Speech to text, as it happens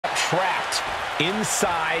trapped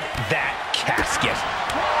inside that casket.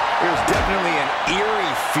 There's definitely an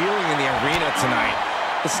eerie feeling in the arena tonight.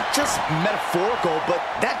 It's just metaphorical, but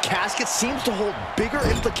that casket seems to hold bigger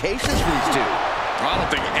implications for these two. I don't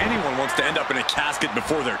think anyone wants to end up in a casket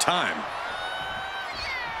before their time.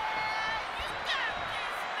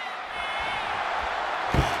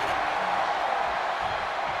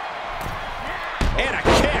 And a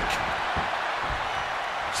kick.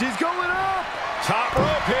 She's going up. Top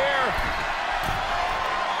rope here.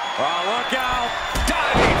 Oh, look out.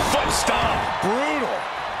 Diving foot stomp. Brutal.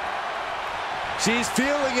 She's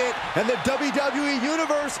feeling it, and the WWE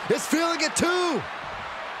Universe is feeling it too.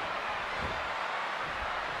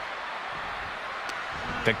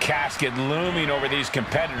 The casket looming over these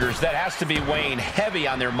competitors. That has to be weighing heavy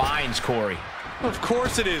on their minds, Corey. Of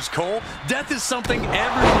course it is, Cole. Death is something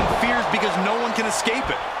everyone fears because no one can escape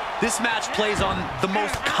it. This match plays on the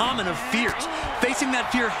most common of fears. Facing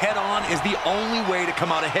that fear head on is the only way to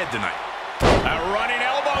come out ahead tonight. A running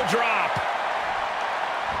elbow drop.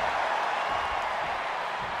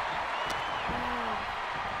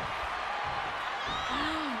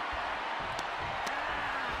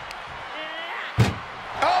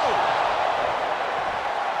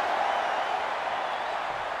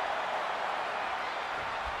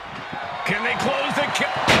 Can they close the kick?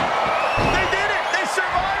 They did it! They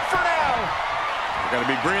survived for now! Got to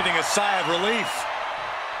be breathing a sigh of relief.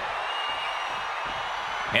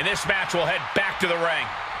 And this match will head back to the ring.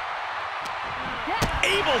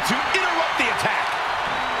 Able to interrupt the attack.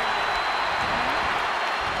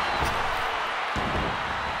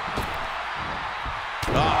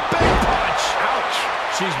 Big punch! Ouch!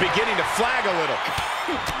 She's beginning to flag a little.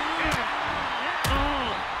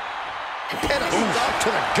 And a stop to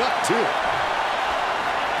the gut, too.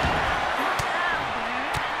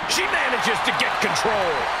 She manages to get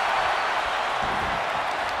control.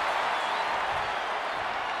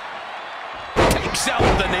 Takes out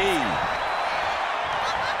the knee.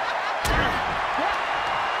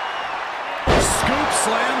 Scoop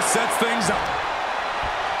slam sets things up.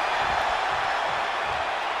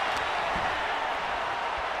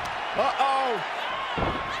 Uh-oh.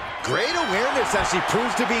 Great awareness as she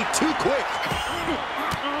proves to be too quick.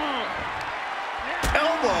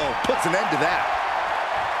 Elbow puts an end to that.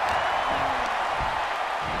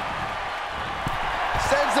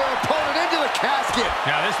 Sends their opponent into the casket.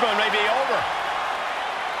 Now this one may be over.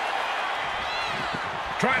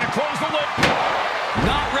 Trying to close the lid.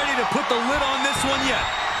 Not ready to put the lid on this one yet.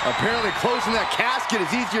 Apparently closing that casket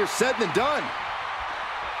is easier said than done.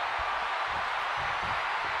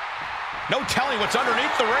 No telling what's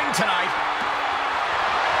underneath the ring tonight.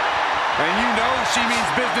 And you know she means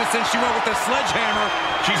business since she went with the sledgehammer.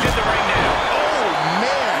 She's in the ring now. Oh,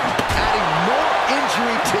 man. Adding more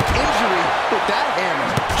injury to injury with that hammer.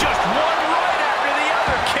 Just one right after the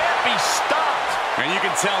other. Can't be stopped. And you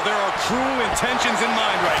can tell there are cruel intentions in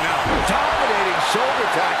mind right now. Dominating shoulder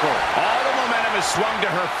tackle. All the momentum is swung to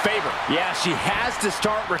her favor. Yeah, she has to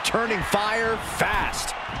start returning fire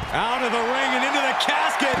fast. Out of the ring and into the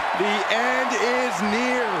casket. The end is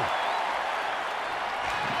near.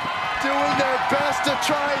 Doing their best to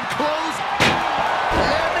try and close.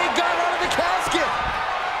 And they got out of the casket.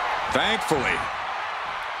 Thankfully.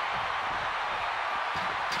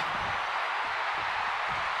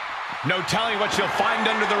 No telling what she'll find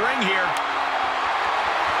under the ring here.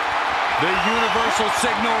 The universal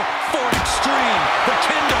signal for extreme. The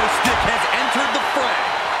kendo stick has entered the fray.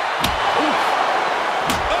 Oof.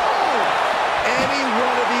 Any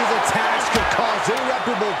one of these attacks could cause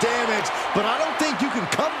irreparable damage, but I don't think you can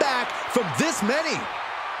come back from this many.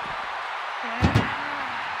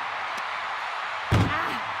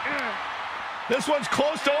 This one's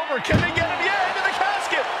close to over. Can they get him? Yeah, into the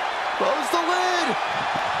casket. Close the lid.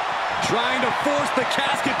 Trying to force the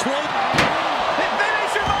casket closed. They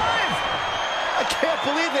survive. I can't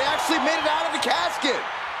believe they actually made it out of the casket.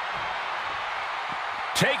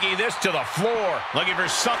 Taking this to the floor. Looking for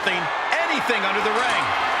something, anything under the ring.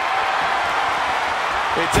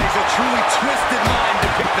 It takes a truly twisted mind to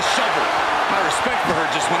pick the shovel. My respect for her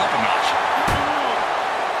just went up a notch.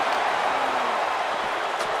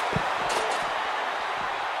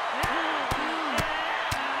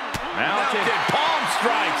 Mounted palm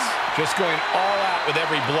strikes. Just going all out with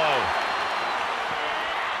every blow.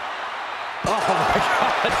 Oh, my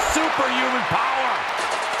God. Superhuman power.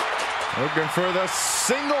 Looking for the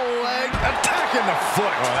single leg. Attacking the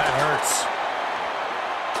foot. Oh, that hurts.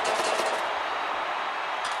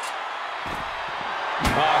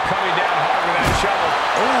 Oh, coming down hard with that shovel.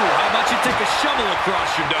 Oh, how about you take a shovel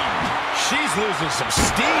across your dome? She's losing some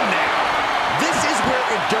steam now. This is where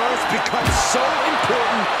endurance becomes so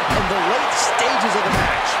important in the late stages of the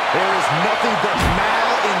match. There is nothing but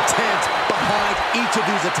malintent behind each of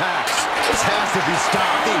these attacks. This has to be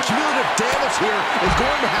stopped. The cumulative damage here is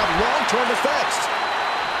going to have long-term effects.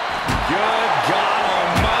 Good God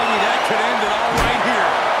almighty, that could end it all right here.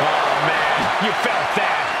 Oh, man, you felt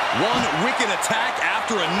that. One wicked attack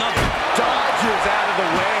after another. Dodges out of the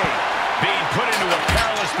way. Being put into a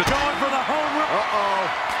perilous position. Going for the home run. Uh-oh.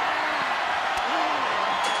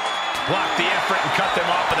 Block the effort and cut them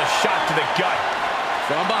off with a shot to the gut.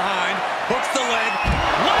 From behind, hooks the leg.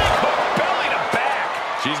 Leg hook, belly to back.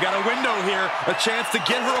 She's got a window here, a chance to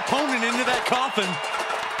get her opponent into that coffin.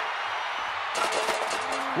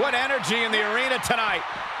 What energy in the arena tonight.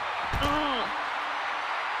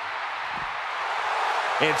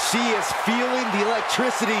 And she is feeling the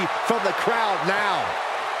electricity from the crowd now.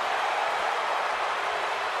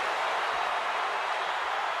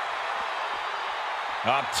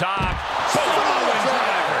 Up top. Samoan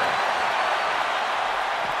driver.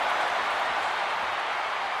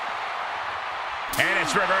 And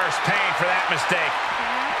it's reverse pain for that mistake.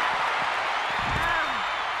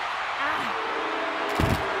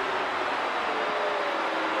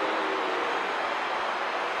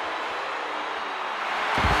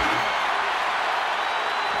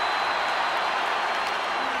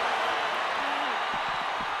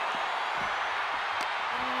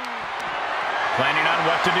 Planning on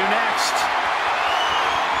what to do next.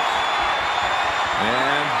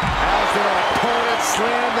 And as their opponent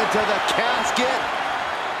slammed into the casket,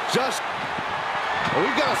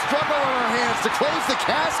 we've got a struggle on our hands to close the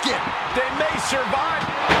casket. They may survive.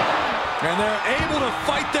 And they're able to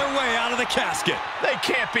fight their way out of the casket. They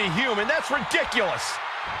can't be human. That's ridiculous.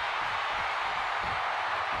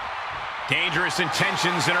 Dangerous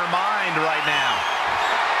intentions in her mind right now.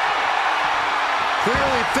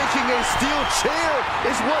 Clearly thinking a steel chair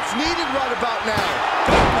is what's needed right about now.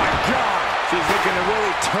 Oh, my God. She's looking to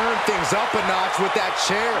really turn things up a notch with that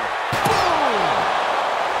chair. Boom!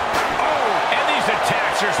 Oh, and these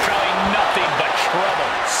attacks are spelling nothing but trouble.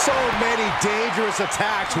 So many dangerous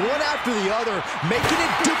attacks, one after the other, making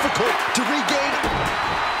it difficult to regain.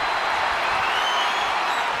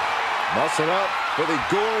 Muscle up for the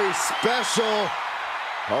gory special.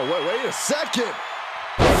 Oh, wait a second.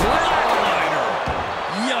 Flatliner.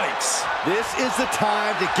 Yikes. This is the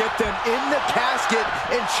time to get them in the casket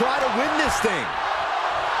and try to win this thing.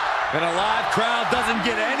 And a live crowd doesn't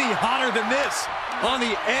get any hotter than this. On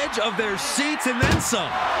the edge of their seats and then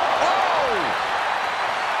some. Oh!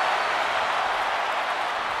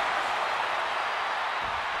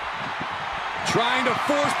 Trying to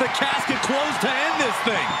force the casket closed to end this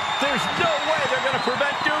thing. There's no way they're going to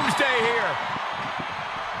prevent doomsday here.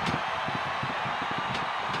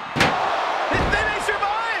 They may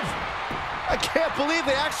survive. I can't believe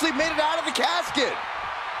they actually made it out of the casket.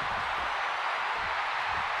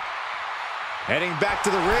 Heading back to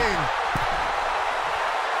the ring.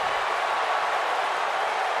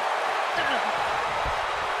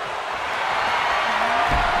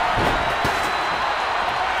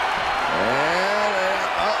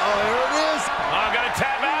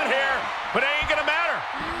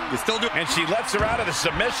 And she lets her out of the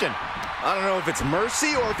submission. I don't know if it's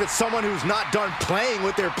mercy or if it's someone who's not done playing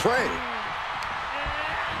with their prey.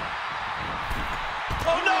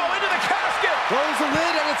 Oh no, into the casket! Close the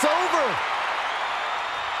lid and it's over.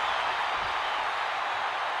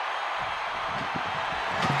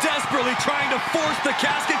 Desperately trying to force the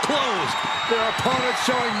casket closed. Their opponent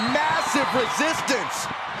showing massive resistance.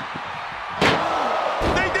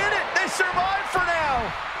 They did it! They survived for now!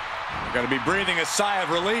 Got to be breathing a sigh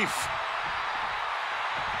of relief.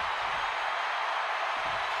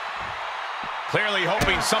 Clearly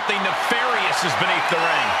hoping something nefarious is beneath the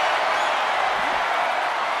ring.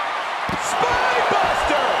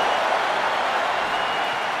 Spinebuster!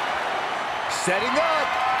 Setting up.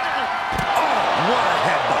 Oh, what a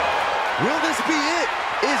headbutt. Will this be it?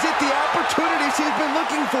 Is it the opportunity she's been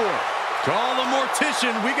looking for? Call the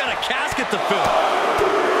mortician. We got a casket to fill.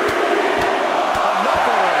 Enough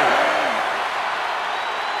already.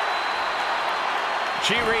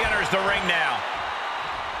 She re-enters the ring now.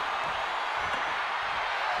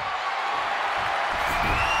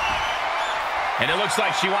 And it looks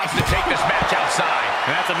like she wants to take this match outside.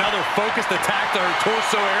 And that's another focused attack to her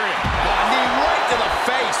torso area. A knee right to the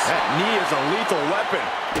face. That knee is a lethal weapon.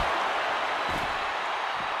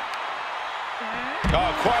 Oh,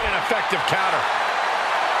 quite an effective counter.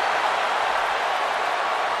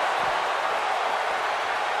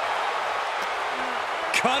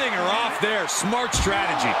 Cutting her off there. Smart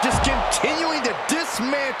strategy. Just continuing to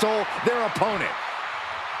dismantle their opponent.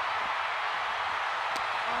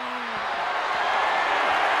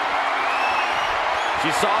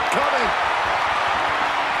 She saw it coming.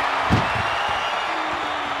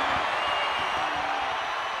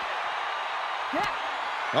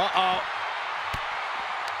 Uh-oh.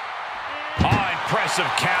 Oh, impressive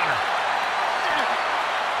counter.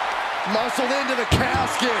 Muscled into the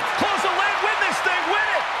casket. Close the lid, win this thing, win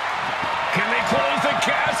it! Can they close the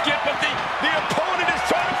casket? But the opponent is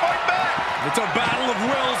trying to fight back. It's a battle of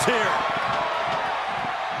wills here.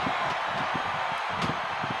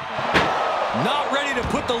 Not ready to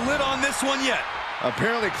put the lid on this one yet.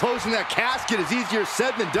 Apparently closing that casket is easier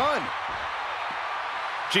said than done.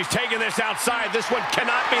 She's taking this outside. This one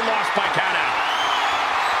cannot be lost by countout.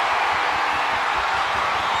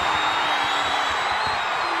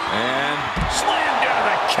 And slammed down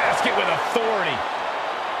the casket with authority.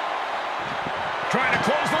 Trying to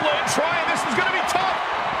close the lid. Trying. This is going to be tough.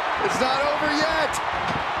 It's not over yet.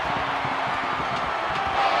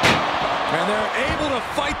 And they're able to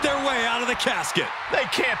fight their way out of the casket. They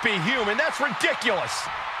can't be human. That's ridiculous.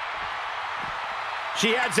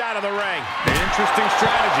 She heads out of the ring. Interesting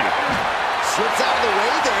strategy. Slips out of the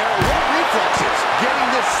way there. What reflexes? Getting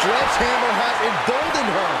this sledgehammer has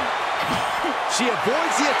emboldened her. She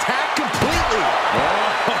avoids the attack completely.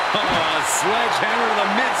 Oh, a sledgehammer to the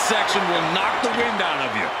midsection will knock the wind out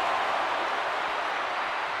of you.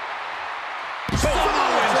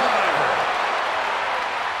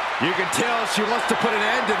 You can tell she wants to put an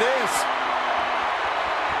end to this.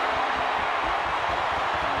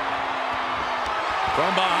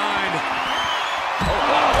 From behind.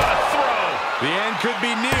 Oh, what a throw. The end could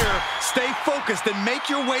be near. Stay focused and make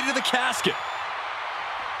your way to the casket.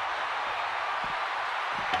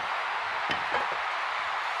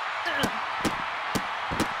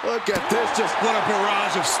 Look at this, just what a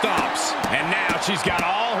barrage of stops. And now she's got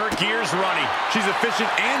all her gears running. She's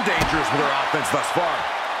efficient and dangerous with her offense thus far.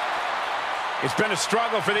 It's been a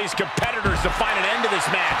struggle for these competitors to find an end to this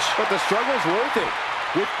match. But the struggle's worth it.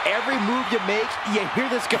 With every move you make, you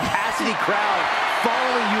hear this capacity crowd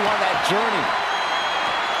following you on that journey.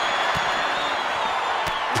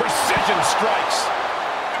 Precision strikes.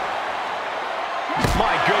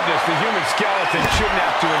 My goodness, the human skeleton shouldn't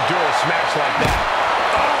have to endure a smash like that.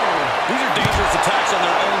 These are dangerous attacks on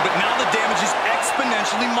their own, but now the damage is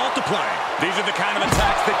exponentially multiplying. These are the kind of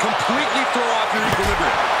attacks that completely throw off your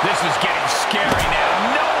equilibrium. This is getting scary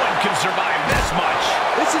now. No one can survive this much.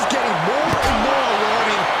 This is getting more and more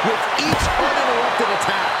alarming with each uninterrupted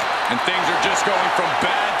attack. And things are just going from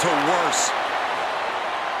bad to worse.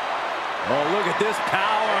 Oh, look at this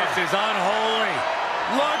power. This is unholy.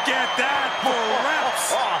 Look at that for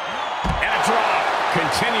reps. And a drop.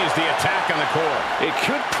 Continues the attack on the core. It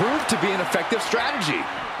could prove to be an effective strategy.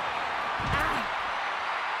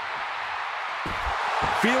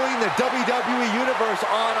 Feeling the WWE Universe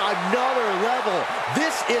on another level.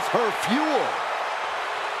 This is her fuel.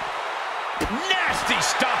 Nasty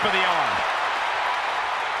stop of the arm.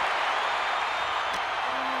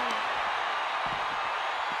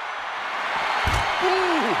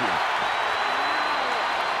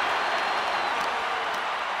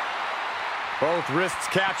 Both wrists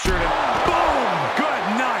captured and boom! Good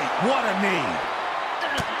night. What a knee.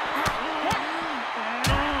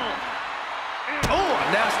 Oh, a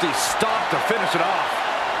nasty stop to finish it off.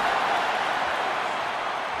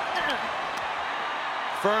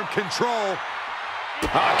 Firm control.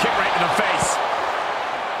 Kick right in the face.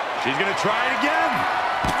 She's going to try it again.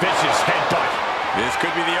 Vicious headbutt. This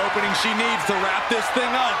could be the opening she needs to wrap this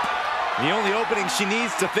thing up. The only opening she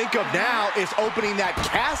needs to think of now is opening that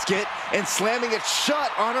casket and slamming it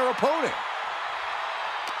shut on her opponent.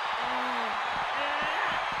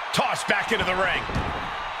 Tossed back into the ring.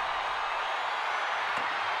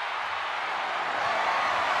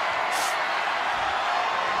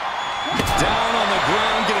 Down on the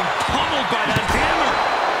ground, getting pummeled by that hammer.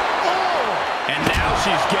 Oh! And now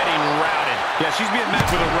she's getting routed. Yeah, she's being met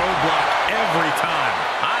with a roadblock every time.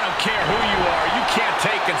 I don't care who you are. You can't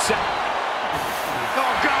take and set.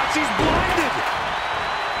 Oh, God, she's blinded.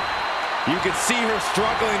 You can see her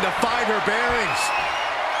struggling to find her bearings.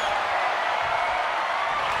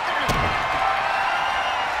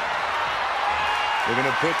 They're going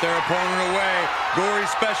to put their opponent away. Gory's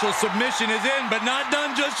special submission is in, but not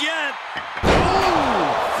done just yet. Ooh,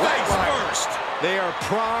 Face first. They are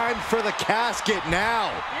primed for the casket now.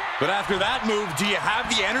 But after that move, do you have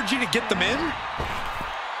the energy to get them in?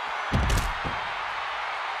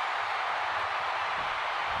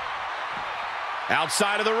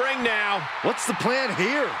 Outside of the ring now. What's the plan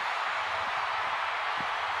here?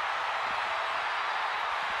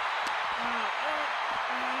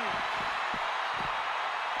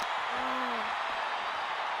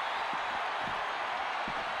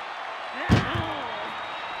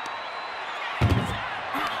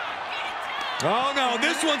 Oh, no,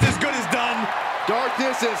 this one's as good as done.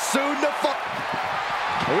 Darkness is soon to fall.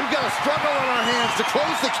 We've got a struggle on our hands to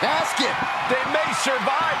close the casket. They may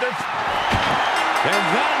survive. And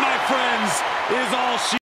that, my friends, is all she